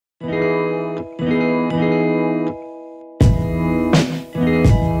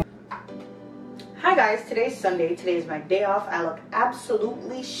guys, today's Sunday. Today is my day off. I look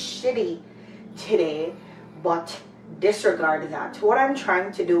absolutely shitty today, but disregard that. What I'm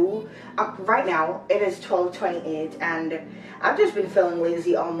trying to do right now, it is 12:28 and I've just been feeling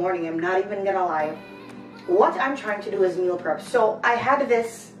lazy all morning. I'm not even gonna lie. What I'm trying to do is meal prep. So I had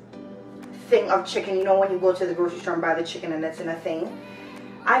this thing of chicken. You know when you go to the grocery store and buy the chicken and it's in a thing?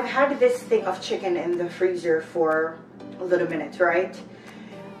 I've had this thing of chicken in the freezer for a little minute, right?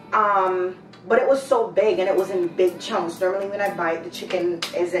 But it was so big and it was in big chunks. Normally when I buy it, the chicken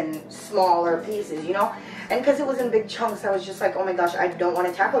is in smaller pieces, you know? And because it was in big chunks, I was just like, oh my gosh, I don't want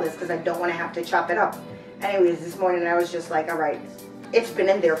to tackle this because I don't want to have to chop it up. Anyways, this morning I was just like, all right, it's been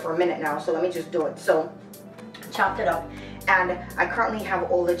in there for a minute now, so let me just do it. So chopped it up, and I currently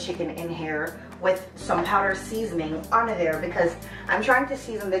have all the chicken in here with some powder seasoning on there because I'm trying to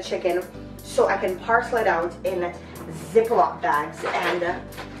season the chicken so I can parcel it out in Ziploc bags. And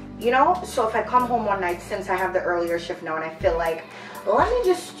you know, so if I come home one night, since I have the earlier shift now and I feel like, let me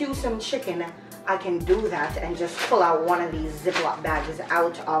just stew some chicken, I can do that and just pull out one of these Ziploc bags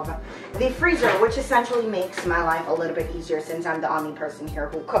out of the freezer, which essentially makes my life a little bit easier since I'm the only person here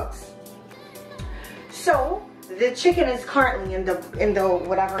who cooks. So the chicken is currently in the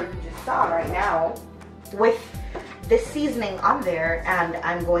whatever you just saw right now with the seasoning on there, and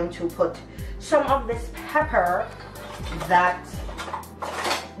I'm going to put some of this pepper that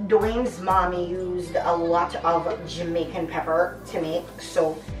Dwayne's mommy used a lot of Jamaican pepper to make,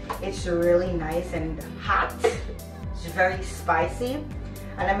 so it's really nice and hot. It's very spicy,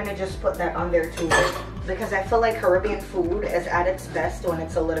 and I'm gonna just put that on there too because I feel like Caribbean food is at its best when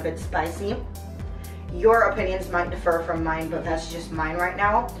it's a little bit spicy. Your opinions might differ from mine, but that's just mine right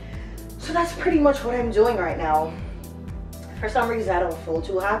now. So that's pretty much what I'm doing right now. For some reason I don't feel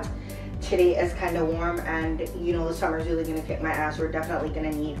too hot. Today is kind of warm, and you know the summer's really gonna kick my ass. We're definitely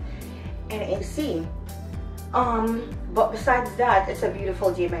gonna need an AC. But besides that, it's a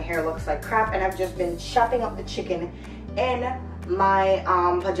beautiful day. My hair looks like crap, and I've just been chopping up the chicken in my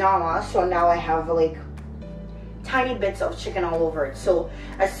pajamas. So now I have like tiny bits of chicken all over it. So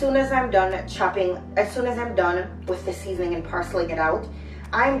as soon as I'm done chopping, as soon as I'm done with the seasoning and parceling it out,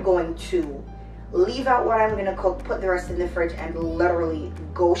 I'm going to leave out what I'm gonna cook, put the rest in the fridge, and literally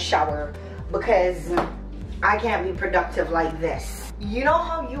go shower because I can't be productive like this. You know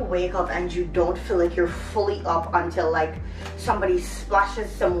how you wake up and you don't feel like you're fully up until like somebody splashes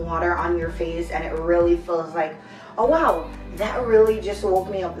some water on your face and it really feels like, oh wow, that really just woke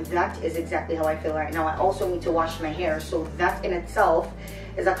me up. That is exactly how I feel right now. I also need to wash my hair, so that in itself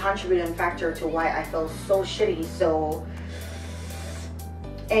is a contributing factor to why I feel so shitty. So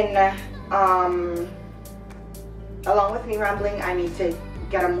along with me rambling, I need to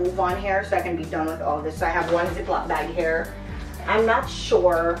get a move on here so I can be done with all this. So I have one Ziploc bag here. I'm not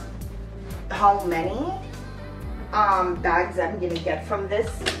sure how many bags I'm gonna get from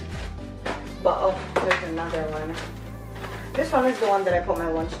this, but oh, there's another one. This one is the one that I put my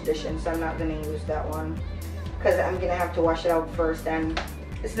lunch dish in, so I'm not gonna use that one because I'm gonna have to wash it out first, and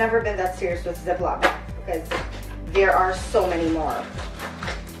it's never been that serious with Ziploc bags because there are so many more.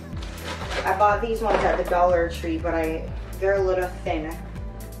 I bought these ones at the Dollar Tree, but they're a little thin,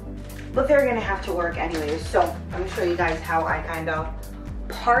 but they're gonna have to work anyways. So I'm gonna show you guys how I kind of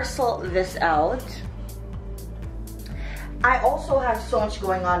parcel this out. I also have so much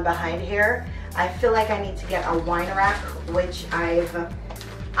going on behind here. I feel like I need to get a wine rack, which I've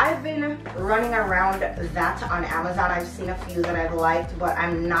been running around that on Amazon. I've seen a few that I've liked, but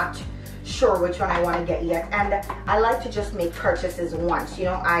I'm not sure which one I want to get yet. And I like to just make purchases once, you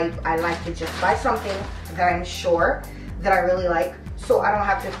know. I like to just buy something that I'm sure that I really like, so I don't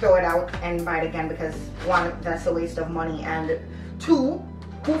have to throw it out and buy it again, because one, that's a waste of money, and two,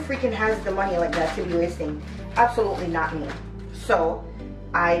 who freaking has the money like that to be wasting? Absolutely not me. So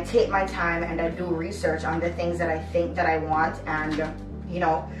I take my time and I do research on the things that I think that I want, and you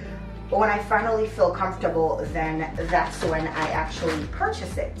know, when I finally feel comfortable, then that's when I actually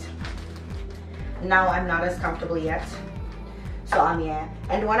purchase it. Now I'm not as comfortable yet, so yeah.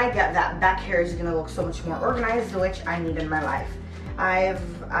 And when I get that, back hair is gonna look so much more organized, which I need in my life.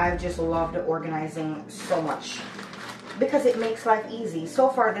 I've just loved organizing so much because it makes life easy. So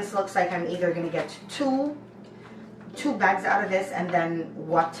far this looks like I'm either gonna get two bags out of this and then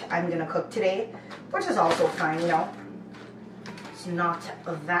what I'm gonna cook today, which is also fine, you know. It's not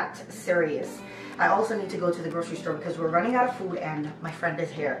that serious. I also need to go to the grocery store because we're running out of food and my friend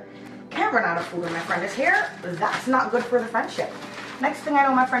is here. Can't run out of food when my friend is here. That's not good for the friendship. Next thing I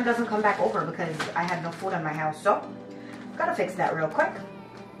know, my friend doesn't come back over because I had no food in my house. So gotta fix that real quick.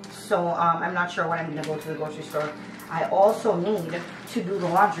 So I'm not sure when I'm gonna go to the grocery store. I also need to do the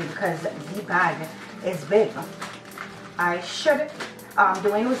laundry because the bag is big. I should,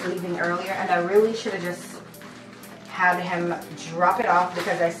 Dwayne was leaving earlier and I really should have just had him drop it off,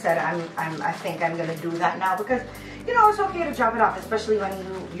 because I said I think I'm gonna do that now, because you know it's okay to drop it off, especially when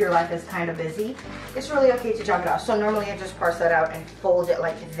your life is kind of busy. It's really okay to drop it off. So normally I just parcel it out and fold it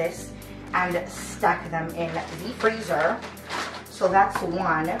like this and stack them in the freezer. So that's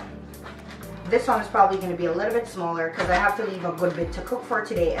one. This one is probably going to be a little bit smaller because I have to leave a good bit to cook for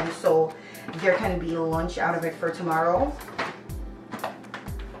today, and so there can be lunch out of it for tomorrow.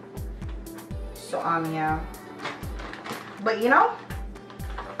 So yeah. But you know,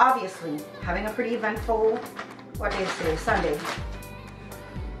 obviously having a pretty eventful, what day is today? Sunday.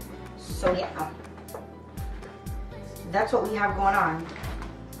 So yeah, that's what we have going on.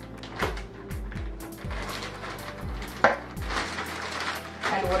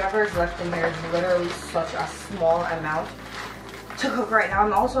 And whatever is left in there is literally such a small amount to cook right now.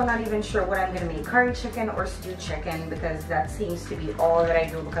 I'm also not even sure what I'm gonna make, curry chicken or stewed chicken, because that seems to be all that I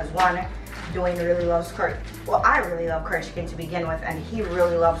do. Because one, Dwayne really loves curry. Well, I really love curry chicken to begin with, and he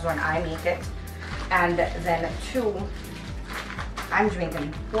really loves when I make it. And then two, I'm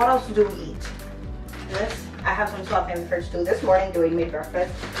Jamaican. What else do we eat? This, I have some slop in the fridge too. This morning Dwayne made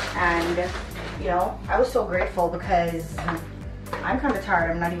breakfast, and you know, I was so grateful because I'm kind of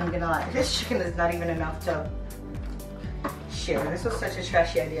tired, I'm not even gonna lie. This chicken is not even enough to share. This was such a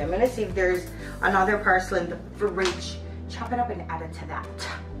trashy idea. I'm gonna see if there's another parcel in the fridge. Chop it up and add it to that.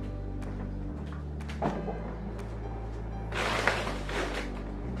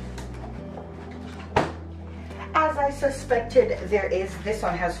 As I suspected, there is, this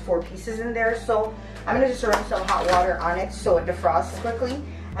one has 4 pieces in there, so I'm gonna just run some hot water on it so it defrosts quickly,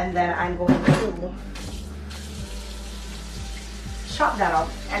 and then I'm going to chop that up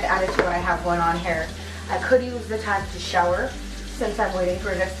and add it to what I have going on here. I could use the time to shower since I'm waiting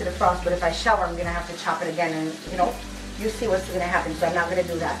for this to defrost, but if I shower, I'm gonna have to chop it again, and you know, you see what's gonna happen, so I'm not gonna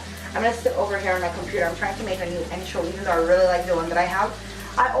do that. I'm gonna sit over here on my computer. I'm trying to make a new intro, even though I really like the one that I have.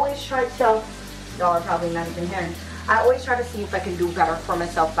 I always try to, y'all are probably not even hearing, I always try to see if I can do better for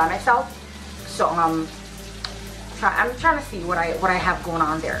myself by myself. So I'm trying to see what I have going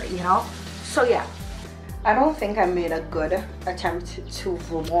on there, you know. So yeah, I don't think I made a good attempt to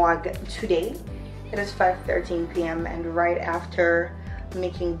vlog today. It is 5:13 p.m. and right after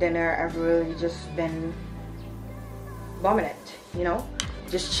making dinner, I've really just been bumming it, you know,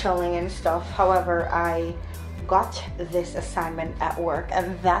 just chilling and stuff. However, I got this assignment at work,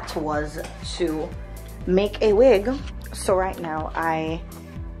 and that was to make a wig. So right now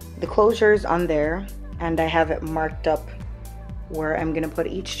the closure's on there, and I have it marked up where I'm gonna put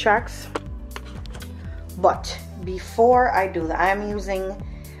each tracks. But before I do that, I'm using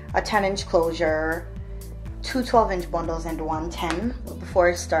a 10-inch closure, 2 12-inch bundles, and 1 10. But before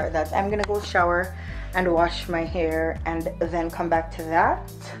I start that, I'm gonna go shower and wash my hair and then come back to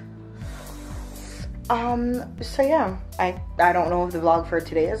that. So yeah, I don't know if the vlog for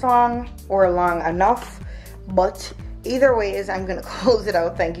today is long or long enough, but either way is I'm gonna close it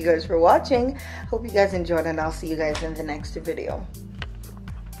out. Thank you guys for watching. Hope you guys enjoyed, and I'll see you guys in the next video.